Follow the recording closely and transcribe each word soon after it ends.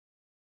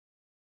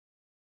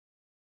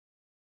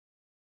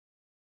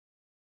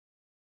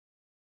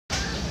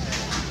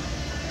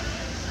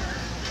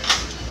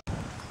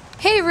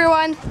Hey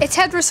everyone, it's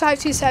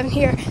Headress527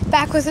 here,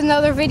 back with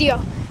another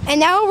video. And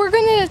now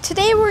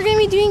today we're gonna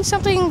be doing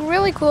something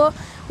really cool.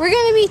 We're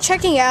gonna be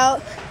checking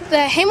out the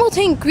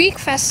Hamilton Greek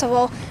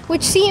Festival,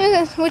 which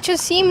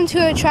has seemed to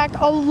attract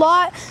a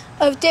lot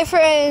of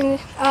different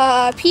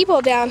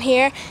people down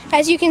here.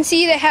 As you can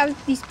see, they have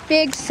these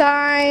big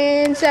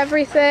signs,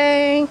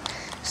 everything.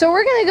 So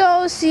we're gonna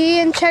go see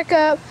and check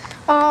out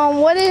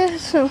what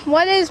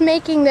is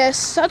making this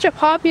such a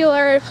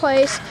popular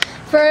place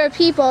for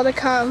people to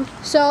come.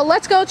 So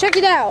let's go check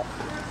it out.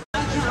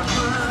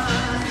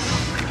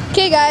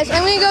 Okay guys,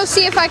 I'm gonna go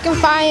see if I can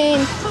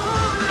find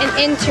an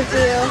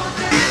interview.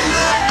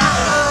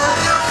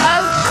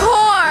 Of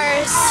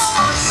course.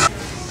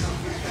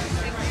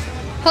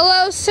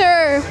 Hello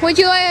sir, would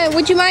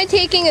you mind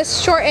taking a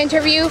short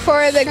interview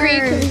for the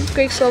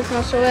Greek Slow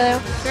Commercial video?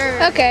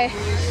 Sure. Okay,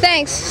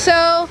 thanks.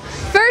 So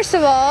first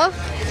of all,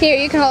 here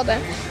you can hold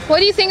it. What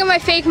do you think of my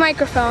fake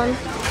microphone?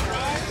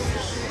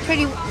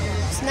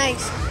 It's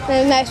nice.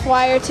 And a nice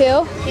wire too.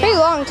 Yeah. Pretty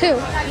long too.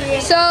 Yeah.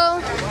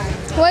 So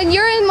when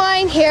you're in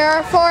line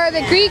here for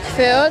the Greek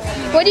food,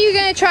 what are you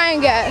gonna try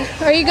and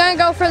get? Are you gonna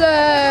go for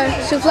the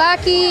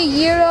souvlaki,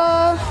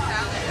 gyro?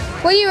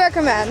 What do you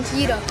recommend?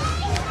 Gyro.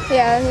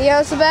 Yeah,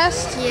 gyro's the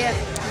best? Yeah.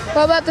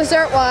 What about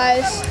dessert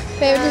wise?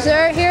 Favorite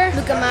dessert here?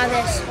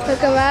 Lucamades.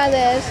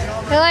 Lucamades.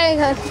 I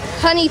like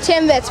honey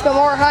timbits, but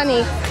more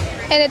honey.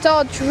 And it's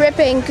all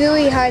dripping,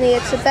 gooey honey.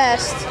 It's the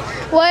best.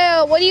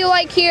 Well, what do you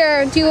like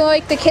here? Do you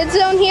like the kids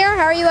zone here?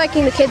 How are you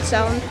liking the kids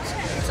zone?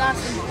 It's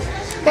awesome.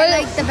 I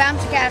like the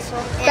bouncy castle.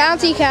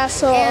 Bouncy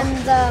castle. And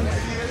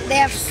they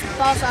have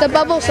ball soccer. The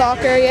bubble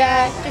soccer,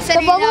 yeah.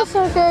 The bubble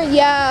soccer,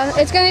 yeah.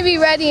 It's going to be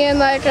ready in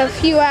like a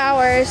few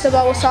hours, the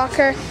bubble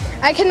soccer.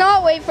 I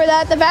cannot wait for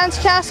that. The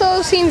bouncy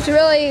castle seems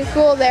really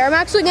cool there. I'm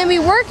actually going to be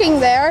working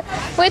there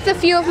with a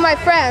few of my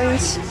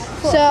friends.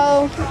 Cool.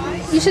 So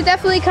you should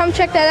definitely come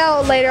check that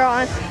out later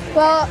on.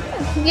 Well,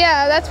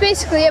 yeah, that's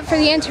basically it for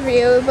the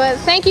interview, but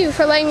thank you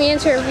for letting me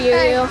interview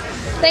you.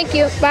 Thank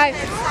you. Bye.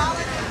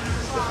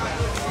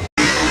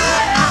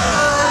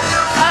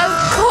 Of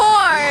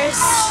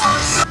course.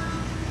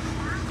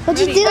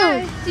 What'd you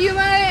do? Do you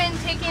mind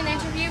taking an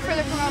interview for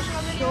the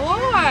promotional video?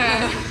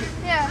 Sure.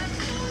 Yeah.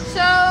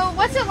 So,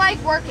 what's it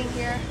like working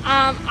here?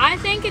 I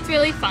think it's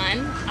really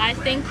fun. I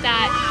think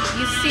that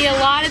you see a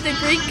lot of the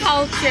Greek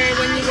culture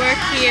when you work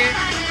here,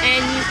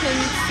 and you can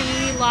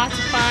see lots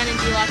of fun and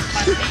do lots of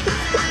fun things.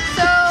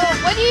 So,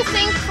 what do you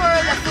think for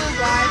the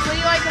food-wise? What do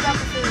you like about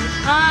the food?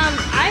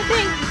 I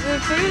think the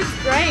food's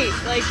great.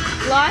 Like,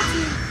 lots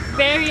of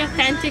very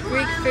authentic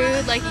Greek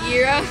food, like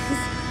gyros.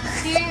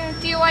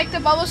 Do you like the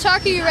bubble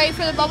soccer? You ready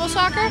for the bubble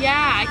soccer? Yeah,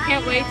 I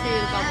can't wait to do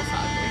the bubble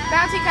soccer.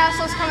 Bouncy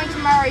Castle's coming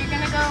tomorrow. Are you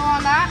going to go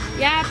on that?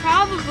 Yeah,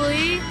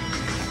 probably.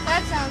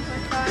 That sounds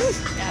like fun.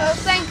 Yeah. So,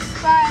 thanks.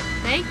 Bye.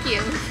 Thank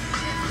you.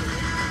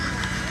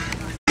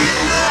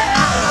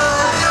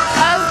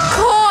 Of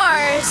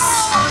course.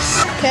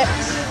 Okay,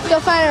 go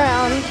find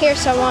around. Here's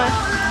someone.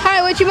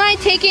 Hi, would you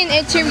mind taking an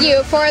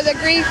interview for the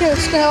Greek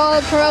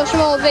School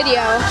promotional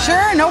video?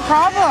 Sure, no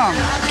problem.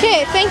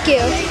 Okay, thank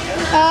you.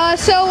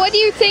 So what do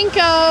you think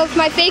of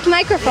my fake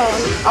microphone?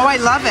 Oh, I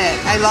love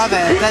it. I love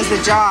it. It does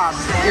the job.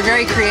 You're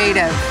very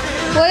creative.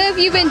 What have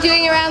you been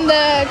doing around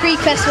the Greek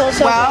festival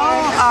so far?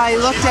 Well, I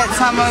looked at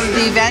some of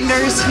the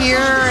vendors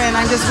here, and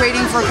I'm just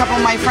waiting for a couple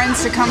of my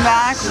friends to come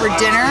back for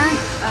dinner.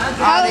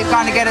 They've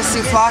gone to get us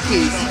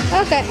souvlakis.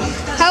 Okay.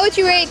 How would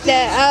you rate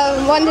that,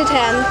 1 to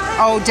 10?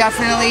 Oh,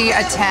 definitely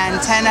a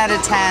 10. 10 out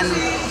of 10.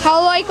 How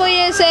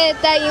likely is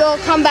it that you'll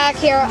come back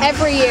here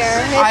every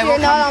year if you're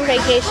not on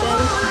vacation?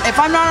 If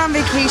I'm not on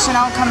vacation,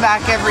 I'll come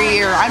back every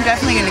year. I'm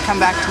definitely going to come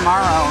back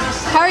tomorrow.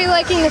 How are you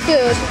liking the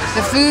food?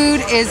 The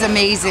food is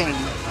amazing.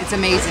 It's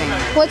amazing.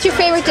 What's your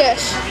favorite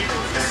dish?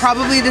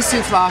 Probably the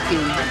souvlaki.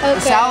 Okay. The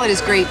salad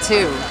is great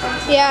too.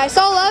 Yeah, I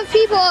saw a lot of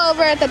people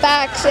over at the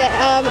back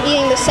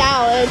eating the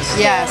salads. So,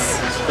 yes.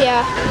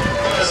 Yeah.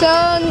 So,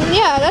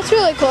 yeah, that's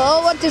really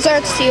cool. What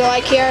desserts do you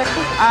like here?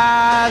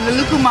 The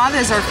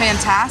lucamades are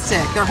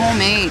fantastic. They're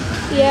homemade.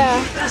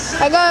 Yeah.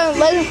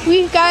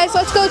 Guys,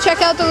 let's go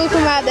check out the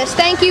lucamades.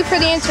 Thank you for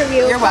the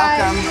interview. You're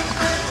welcome.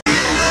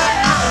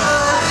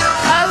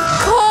 Of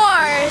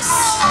course.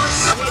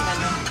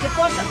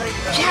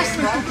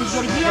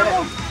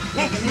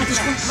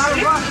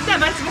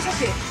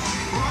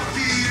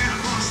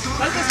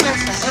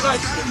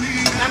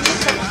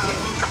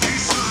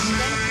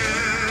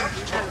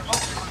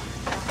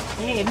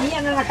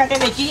 Μία να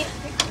κατέβει εκεί,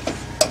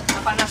 να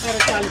πάω να φέρω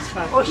κι άλλες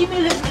φάρες. Όχι,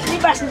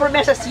 μην πας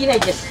μέσα στις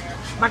γυναίκες.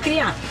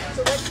 Μακριά.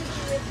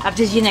 Από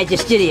τις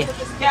γυναίκες, κύριε.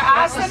 Και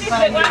άστα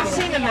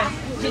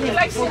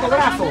είναι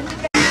φωτογράφο.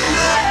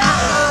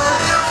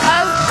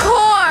 Of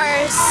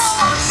course.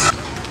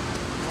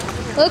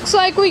 Looks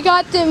like we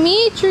got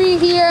Dimitri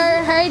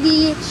here. Hi,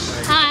 Deech.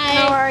 Hi.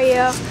 How are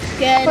you?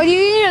 Good. What do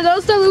you eat? Are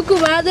those the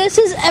lucamades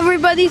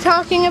everybody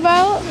talking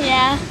about?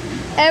 Yeah.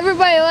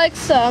 Everybody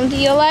likes them. Do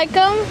you like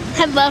them?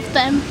 I love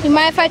them. You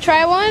mind if I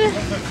try one?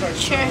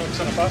 Sure.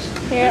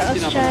 Here,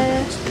 let's try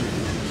this.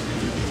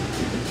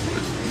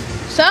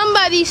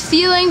 Somebody's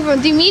stealing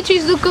from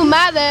Dimitri's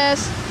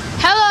Lukumades.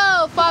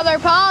 Hello, Father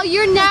Paul.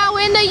 You're now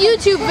in the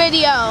YouTube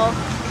video.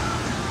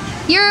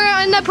 You're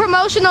in the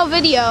promotional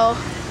video.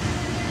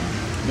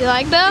 You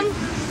like them?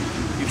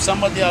 If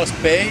somebody else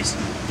pays,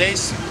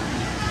 tastes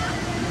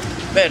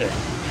better.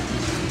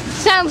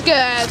 Sounds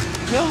good.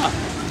 Yeah.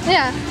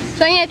 Yeah.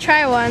 So I'm gonna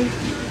try one.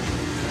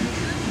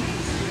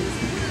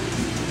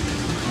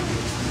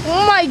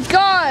 Oh my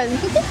god.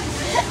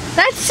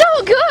 That's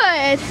so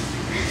good.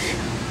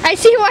 I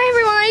see why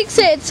everyone likes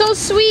it. It's so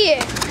sweet.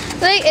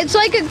 Like it's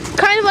like a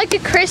kind of like a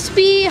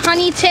crispy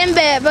honey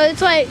Timbit, but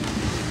it's like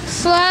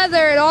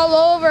slathered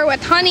all over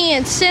with honey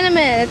and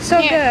cinnamon. It's so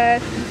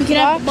good. You can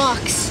have the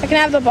box. I can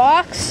have the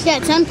box? Yeah,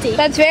 it's empty.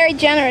 That's very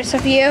generous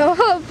of you.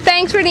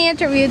 Thanks for the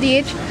interview,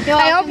 Deej.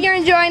 I hope you're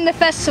enjoying the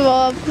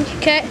festival.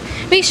 Okay.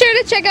 Be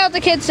sure to check out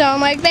the kids zone.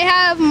 Like they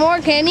have more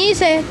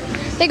candies and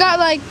they got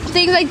like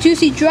things like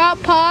juicy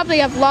drop pop. They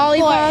have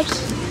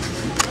lollipops.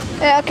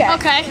 Yeah, okay.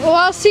 Okay. Well,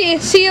 I'll see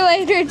you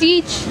later,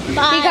 Deej.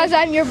 Bye. Because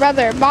I'm your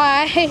brother.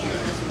 Bye.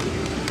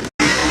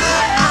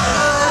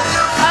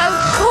 Of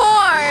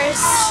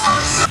course.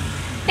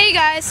 Hey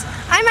guys,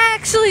 I'm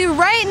actually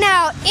right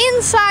now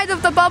inside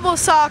of the bubble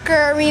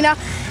soccer arena,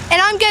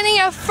 and I'm getting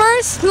a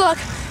first look,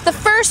 the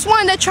first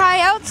one to try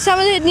out some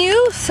of the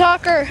new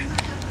soccer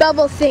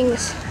bubble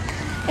things.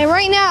 And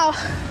right now,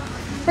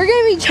 we're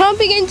gonna be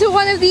jumping into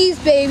one of these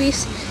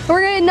babies. And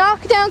we're gonna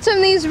knock down some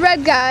of these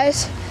red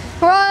guys.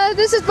 Well,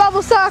 this is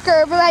bubble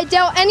soccer, but I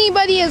doubt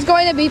anybody is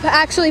going to be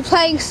actually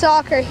playing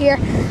soccer here.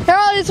 They're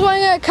all just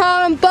going to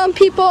come and bump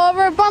people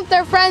over, bump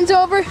their friends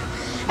over.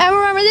 And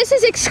remember, this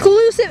is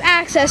exclusive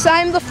access.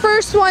 I'm the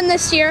first one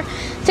this year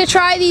to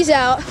try these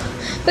out.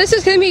 This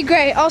is gonna be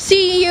great. I'll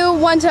see you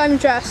once I'm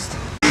dressed.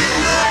 Of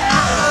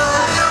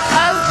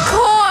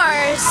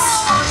course.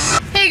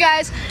 Hey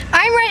guys,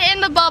 I'm right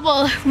in the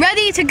bubble,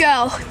 ready to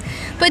go.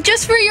 But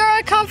just for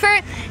your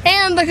comfort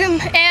and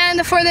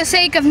for the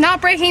sake of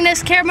not breaking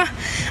this camera,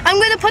 I'm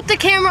gonna put the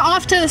camera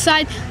off to the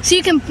side so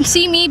you can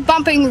see me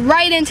bumping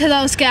right into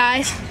those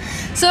guys.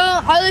 So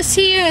I'll just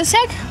see you in a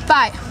sec.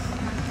 Bye.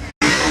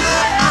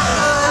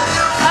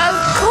 Of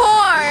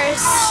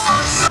course.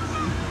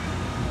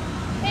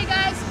 Hey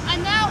guys,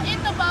 I'm now in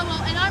the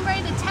bubble and I'm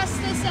ready to test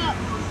this out.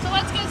 So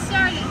let's get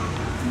started.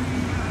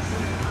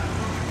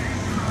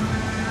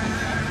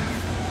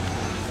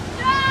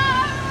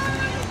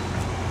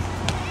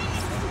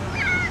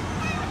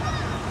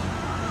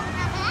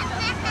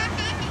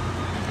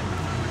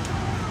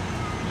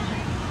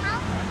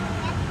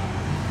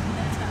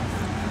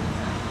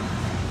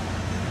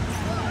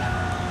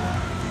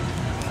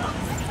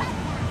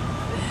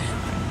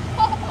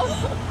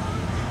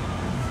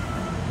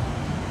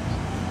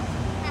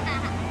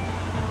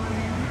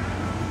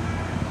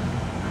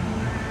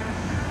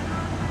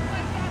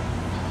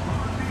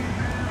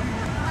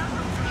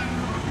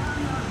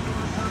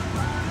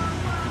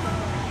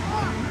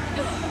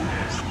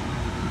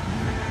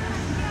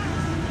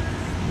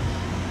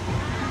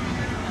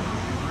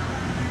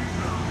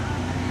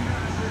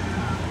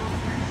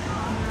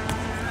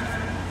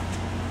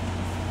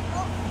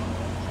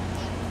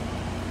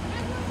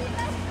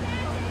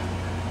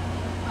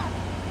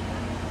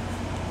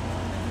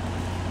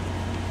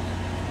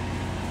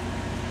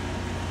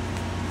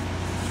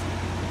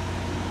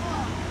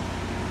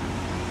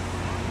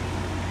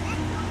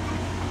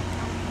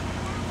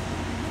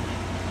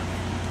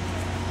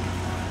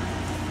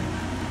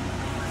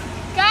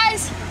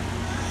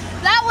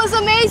 That was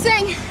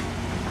amazing.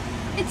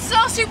 It's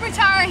so super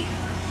tiring.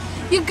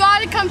 You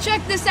gotta come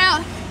check this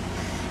out.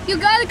 You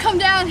gotta come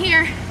down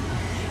here.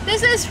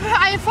 This is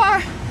by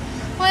far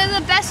one of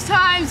the best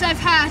times I've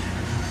had.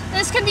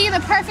 This could be the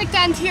perfect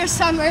end to your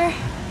summer.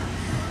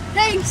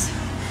 Thanks.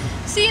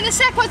 See you in a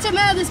sec once I'm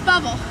out of this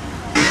bubble.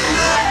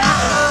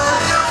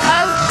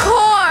 Of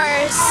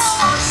course.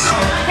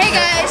 Hey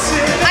guys,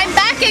 I'm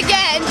back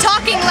again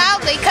talking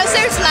loudly because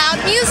there's loud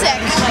music.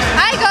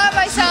 I got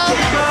myself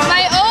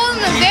my own,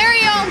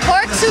 very own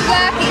pork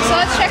souvlaki, so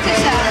let's check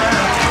this out.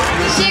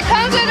 See, it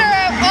comes with a,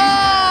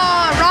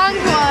 wrong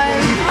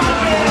one.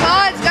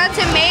 Oh, it's got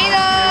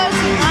tomatoes,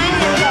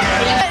 onions.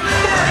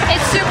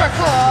 It's super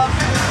cool.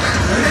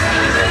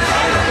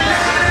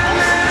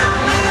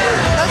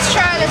 Let's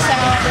try this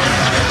out.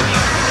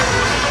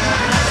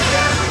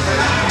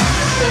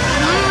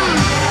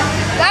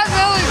 That's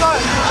really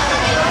good.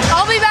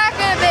 I'll be back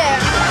in a bit.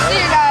 See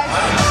you guys.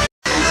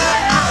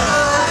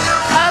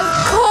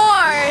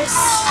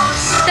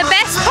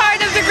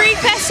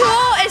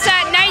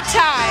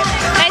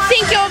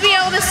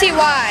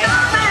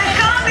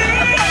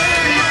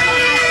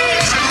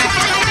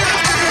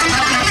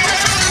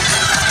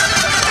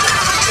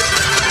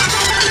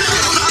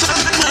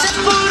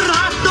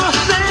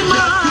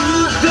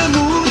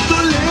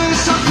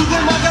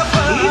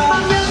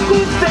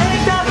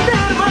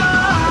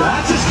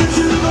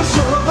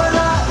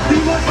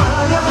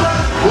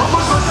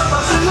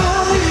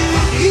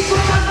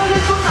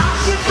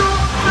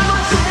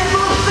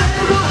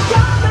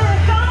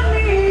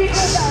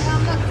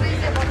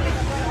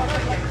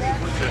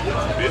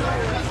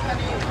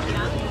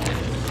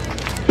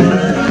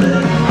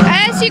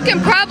 as you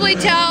can probably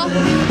tell,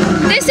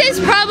 this is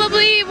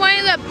probably one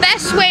of the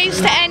best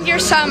ways to end your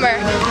summer.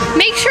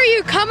 Make sure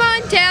you come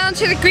on down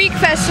to the Greek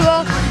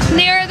Festival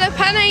near the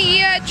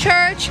Panagia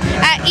Church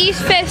at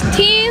East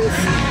 15th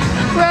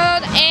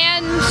Road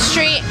and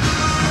Street.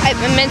 I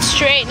meant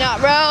street,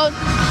 not road.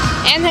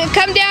 And then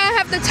come down and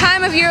have the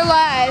time of your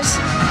lives.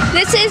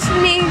 This is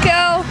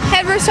Nico,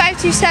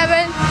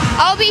 Headverse527.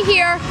 I'll be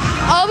here.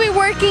 I'll be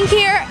working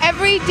here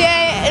every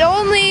day. It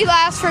only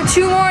lasts for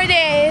 2 more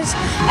days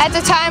at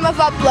the time of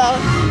upload.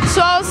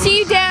 So I'll see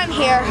you down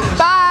here.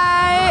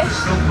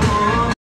 Bye!